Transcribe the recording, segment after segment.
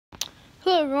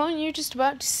Hello everyone, you're just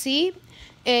about to see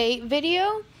a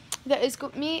video that is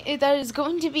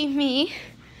going to be me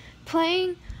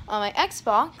playing on my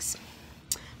Xbox,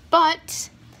 but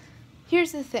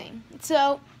here's the thing.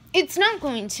 So, it's not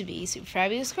going to be Super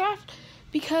Fabulous Craft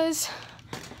because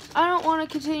I don't want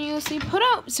to continuously put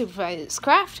out Super Fabulous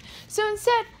Craft, so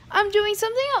instead, I'm doing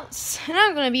something else, and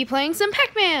I'm going to be playing some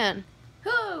Pacman.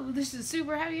 Hello, this is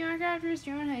Super Happy Minecrafters,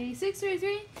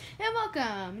 John8633, and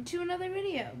welcome to another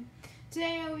video.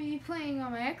 Today I will be playing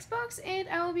on my Xbox, and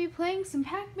I will be playing some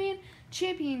Pacman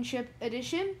Championship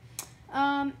Edition.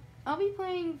 I'll be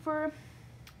playing for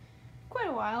quite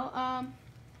a while,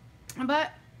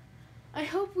 but I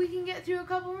hope we can get through a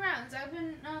couple rounds. I've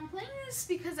been playing this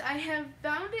because I have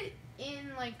found it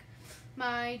in like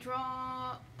my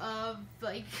draw of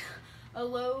like a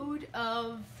load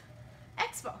of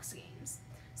Xbox games.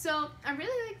 So I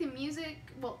really like the music,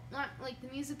 well, not like the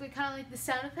music, but kind of like the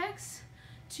sound effects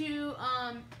to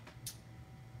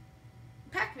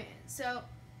Pacman. So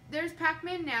there's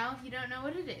Pacman now, if you don't know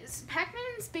what it is.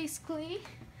 Pacman is basically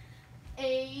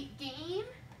a game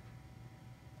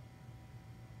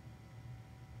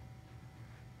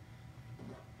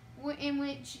in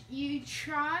which you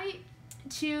try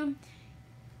to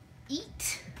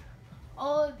eat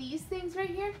all of these things right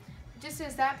here, just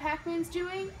as that Pacman's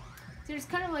doing. There's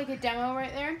kind of like a demo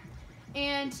right there.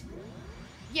 And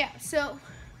yeah, so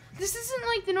this isn't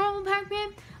like the normal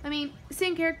Pacman. I mean,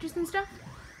 same characters and stuff,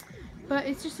 but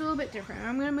it's just a little bit different.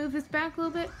 I'm gonna move this back a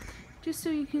little bit just so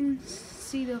you can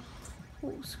see the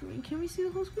whole screen. Can we see the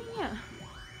whole screen? Yeah.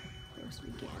 Of course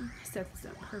we can. Set this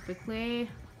up perfectly.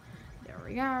 There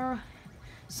we go.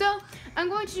 So I'm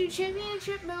going to do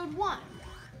Championship Mode 1,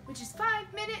 which is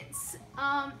 5 minutes.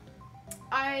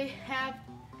 I have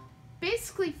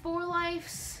basically 4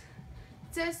 lives.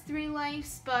 It says 3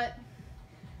 lives, but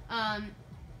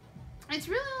it's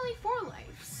really only 4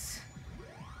 lives,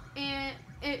 and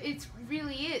it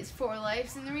really is 4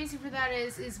 lives. And the reason for that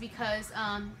is because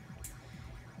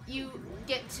you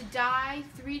get to die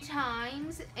 3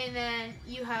 times, and then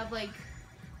you have like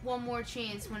one more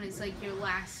chance when it's like your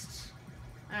last,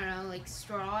 I don't know, like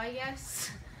straw, I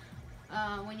guess.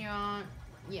 When you're on,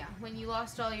 yeah, when you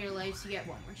lost all your lives, you get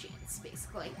one more chance,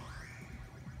 basically.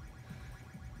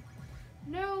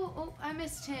 No, oh, I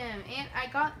missed him, and I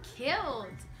got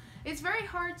killed. It's very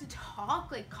hard to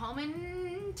talk, like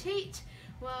commentate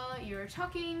while you're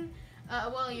talking,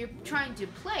 while you're trying to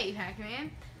play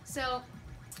Pacman. So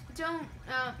don't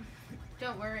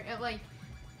worry. Like,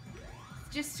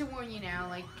 just to warn you now,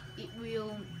 like it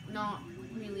will not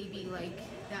really be like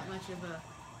that much of a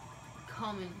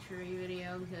commentary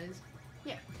video because,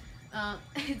 yeah,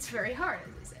 it's very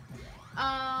hard, as I said.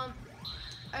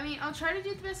 I mean, I'll try to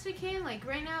do the best I can. Like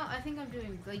right now, I think I'm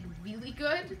doing like really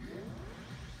good.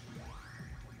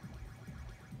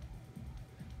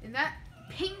 And that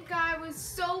pink guy was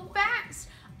so fast.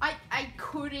 I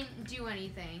couldn't do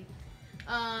anything.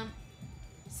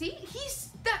 See, he's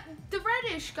the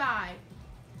reddish guy.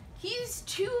 He's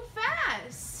too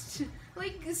fast.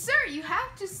 Like, sir, you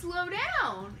have to slow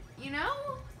down, you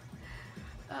know?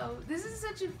 Oh, this is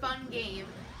such a fun game.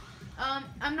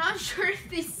 I'm not sure if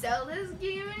they sell this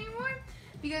game anymore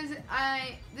because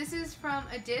this is from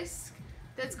a disc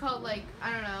that's called, like, I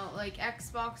don't know, like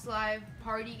Xbox Live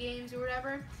Party Games or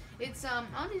whatever. It's on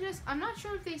the disc. I'm not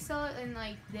sure if they sell it in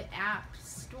like the App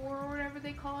Store or whatever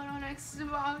they call it on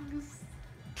Xbox.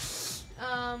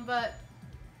 But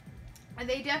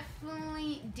they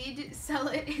definitely did sell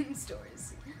it in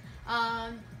stores.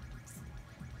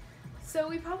 So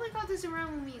we probably got this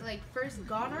around when we like first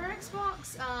got our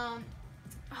Xbox.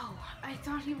 Oh, I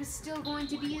thought he was still going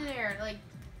to be there, like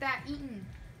that Eaton.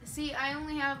 See, I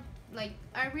only have like,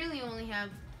 I really only have,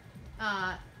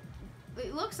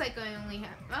 it looks like I only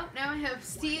have, oh, now I have,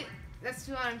 see, that's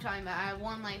what I'm talking about. I have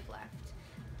 1 life left.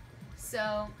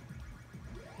 So,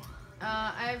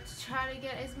 I have to try to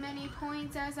get as many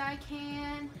points as I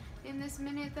can in this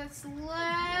minute that's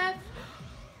left.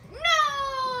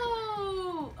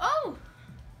 No! Oh!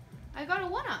 I got a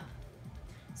 1-up.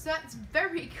 So that's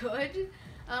very good,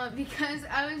 because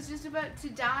I was just about to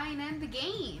die and end the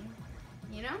game,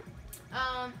 you know?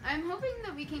 I'm hoping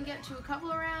that we can get to a couple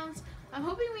of rounds. I'm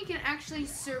hoping we can actually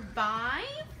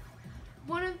survive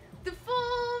one of the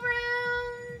full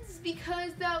rounds,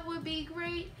 because that would be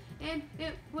great, and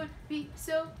it would be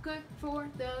so good for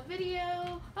the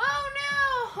video. Oh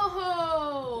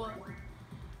no!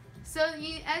 So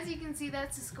as you can see,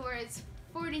 that's the score. It's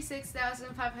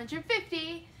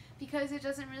 46,550 because it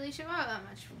doesn't really show out that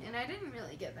much, and I didn't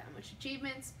really get that much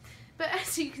achievements. But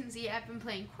as you can see, I've been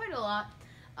playing quite a lot.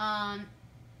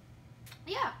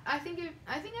 Yeah, I think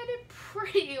I did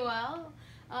pretty well.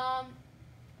 Yeah,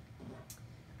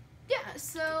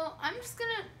 so I'm just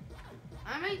gonna,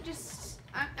 I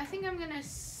think I'm gonna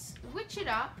switch it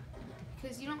up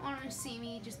because you don't want to see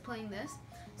me just playing this.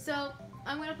 So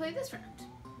I'm gonna play this round,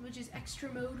 which is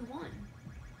extra mode 1.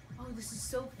 Oh, this is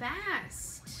so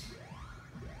fast.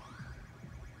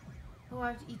 Oh,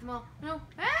 I have to eat them all. No.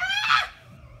 Ah!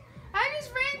 I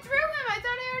just ran through him. I thought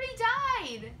I already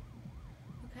died.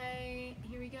 Okay,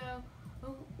 here we go.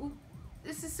 Oh, ooh,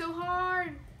 this is so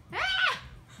hard. Ah!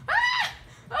 Ah!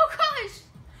 Oh gosh!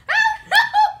 Oh no!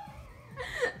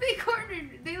 They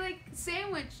cornered. They like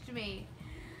sandwiched me.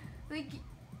 Like,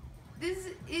 this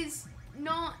is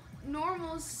not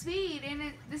normal speed,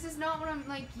 and this is not what I'm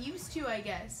like used to, I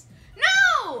guess.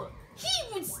 No! He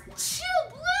was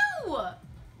chill blue.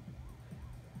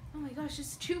 Oh my gosh,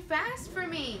 it's too fast for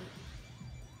me.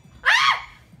 Ah!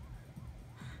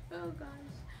 Oh gosh.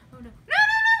 Oh no. No,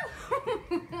 no,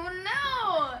 no! Oh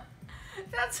no!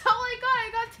 That's all I got. I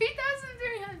got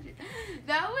 3,300.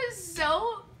 That was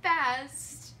so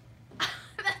fast.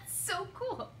 That's so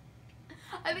cool.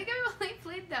 I think I've only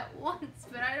played that once,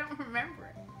 but I don't remember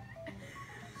it.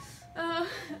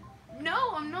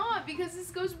 No, I'm not, because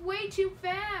this goes way too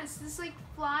fast. This like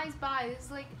flies by. This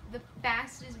is like the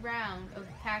fastest round of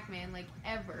Pac-Man like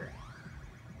ever.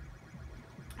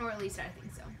 Or at least I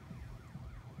think so.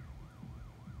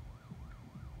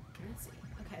 Let's see.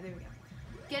 Okay, there we go.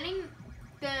 Getting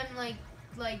them like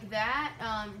that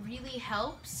really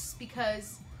helps,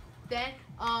 because then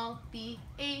I'll be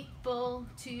able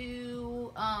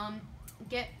to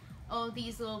get all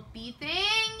these little bee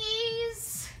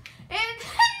thingies, and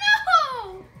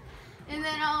no, and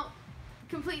then I'll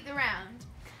complete the round.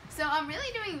 So I'm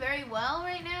really doing very well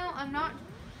right now. I'm not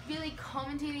really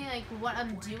commentating like what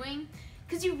I'm doing,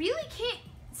 because you really can't,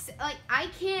 like, I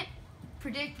can't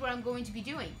predict what I'm going to be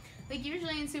doing. Like,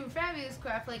 usually in Super Fabulous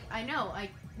Craft, like, I know,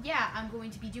 like, yeah, I'm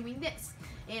going to be doing this,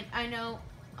 and I know,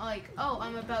 like, oh,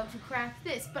 I'm about to craft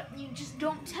this, but you just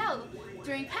don't tell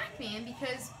during Pac-Man,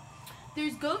 because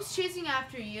there's ghosts chasing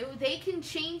after you. They can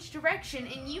change direction,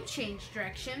 and you change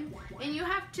direction, and you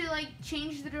have to, like,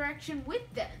 change the direction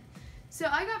with them. So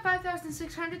I got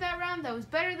 5,600 that round. That was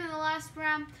better than the last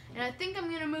round, and I think I'm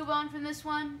going to move on from this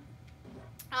one.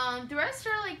 The rest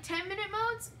are, like, 10-minute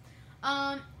modes.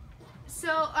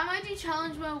 So I might do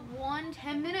challenge mode 1,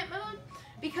 10-minute mode,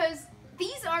 because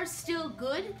these are still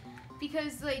good,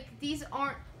 because like these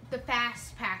aren't the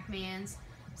fast Pac-Mans.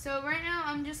 So right now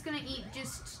I'm just gonna eat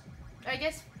just, I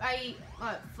guess I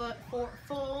four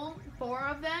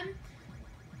of them,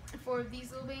 4 of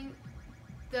these little being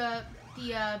the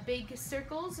big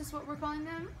circles is what we're calling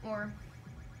them, or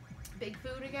big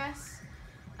food, I guess.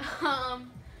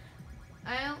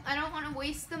 I don't want to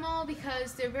waste them all,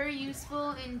 because they're very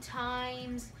useful in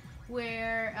times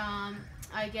where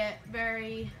I get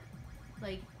very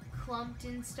like clumped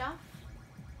and stuff.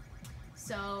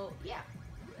 So yeah,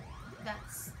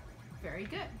 that's very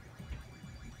good.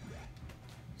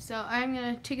 So I'm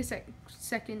gonna take a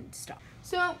second stop.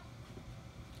 So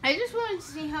I just wanted to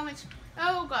see how much,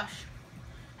 oh gosh,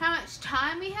 how much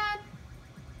time we had.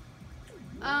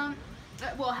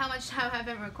 Well, how much time I've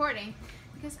been recording.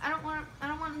 Because I don't want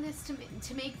this to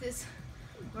make this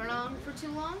run on for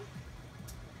too long,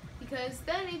 because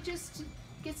then it just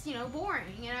gets, you know,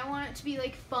 boring, and I want it to be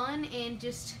like fun and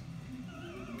just,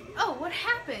 oh, what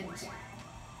happened?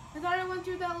 I thought I went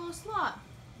through that little slot,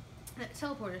 that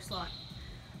teleporter slot,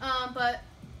 but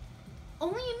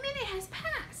only a minute has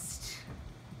passed.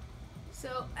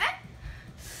 So,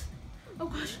 oh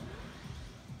gosh,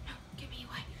 no, get me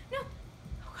away, no,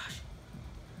 oh gosh,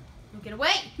 no, get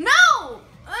away, no!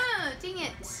 Dang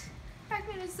it.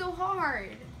 Pac-Man is so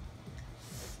hard.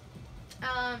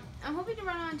 I'm hoping to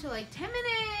run on to like 10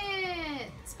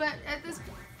 minutes, but at this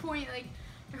point, like,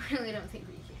 I really don't think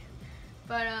we can.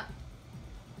 But,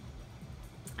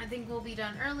 I think we'll be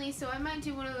done early, so I might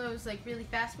do one of those, like, really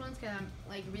fast ones, because I'm,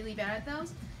 like, really bad at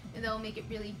those, and they'll make it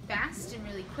really fast and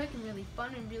really quick and really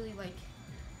fun and really, like,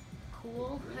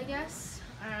 cool, I guess.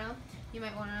 I don't know. You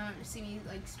might want to see me,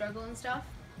 like, struggle and stuff.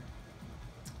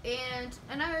 And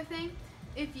another thing,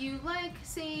 if you like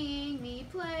seeing me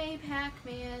play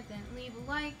Pac-Man, then leave a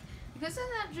like, because then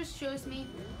that just shows me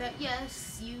that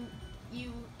yes, you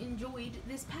enjoyed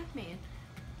this Pac-Man.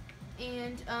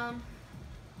 And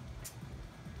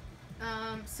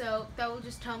so that will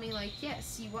just tell me, like,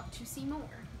 yes, you want to see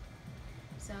more.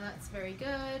 So that's very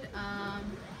good.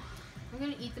 I'm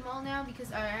gonna eat them all now,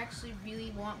 because I actually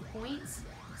really want points.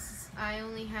 I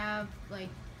only have like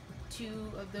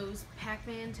 2 of those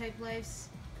Pac-Man type lives.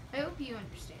 I hope you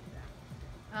understand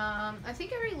that. I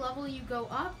think every level you go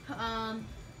up,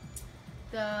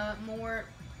 the more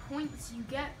points you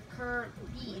get per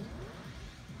feed,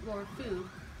 or food,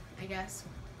 I guess.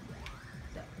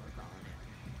 That's what we're calling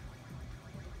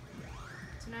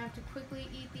it. So now I have to quickly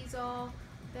eat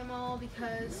them all,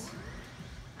 because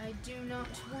I do not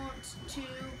want to.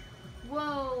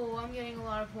 Whoa, I'm getting a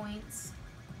lot of points.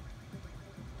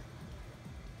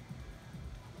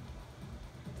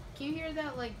 Can you hear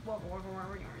that? Like, what?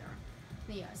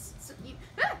 Yes. So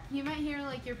you might hear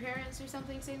like your parents or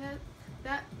something say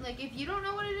that. Like, if you don't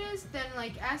know what it is, then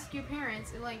like ask your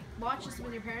parents and like watch this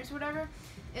with your parents or whatever,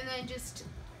 and then just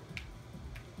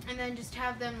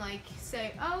have them like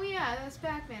say, oh yeah, that's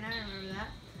Pacman, I remember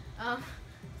that.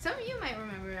 Some of you might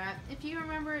remember that. If you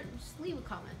remember it, just leave a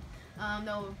comment.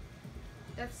 Though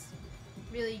that's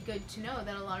really good to know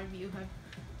that a lot of you have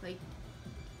like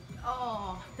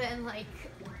been like,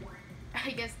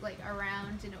 I guess like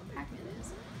around to know what Pacman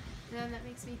is. And then that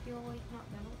makes me feel like not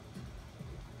that old,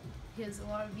 because a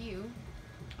lot of you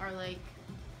are like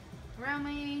around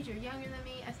my age or younger than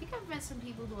me. I think I've met some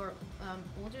people who are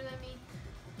older than me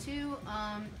too,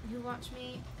 who watch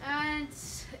me, and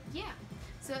yeah,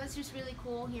 so it's just really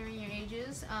cool hearing your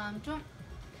ages.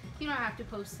 You don't have to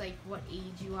post like what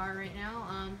age you are right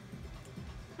now.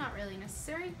 Not really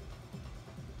necessary,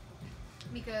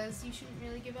 because you shouldn't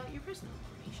really give out your personal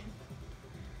information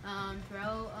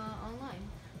throughout online.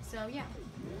 So yeah,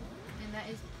 and that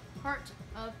is part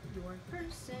of your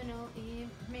personal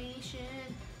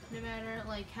information, no matter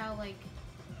like how like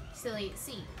silly it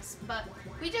seems. But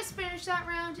we just finished that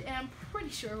round, and I'm pretty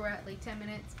sure we're at like 10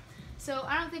 minutes. So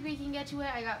I don't think we can get to it.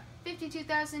 I got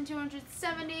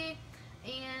 52,270,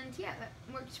 and yeah, that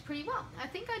worked pretty well. I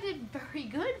think I did very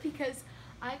good, because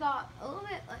I got a little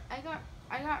bit, I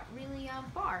got really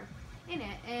far in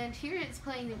it. And here it's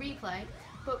playing the replay,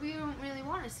 but we don't really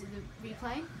want to see the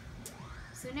replay.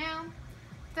 So now,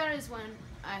 that is when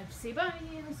I have to say bye.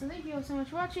 So thank you all so much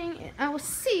for watching, and I will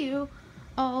see you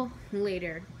all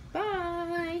later.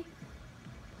 Bye!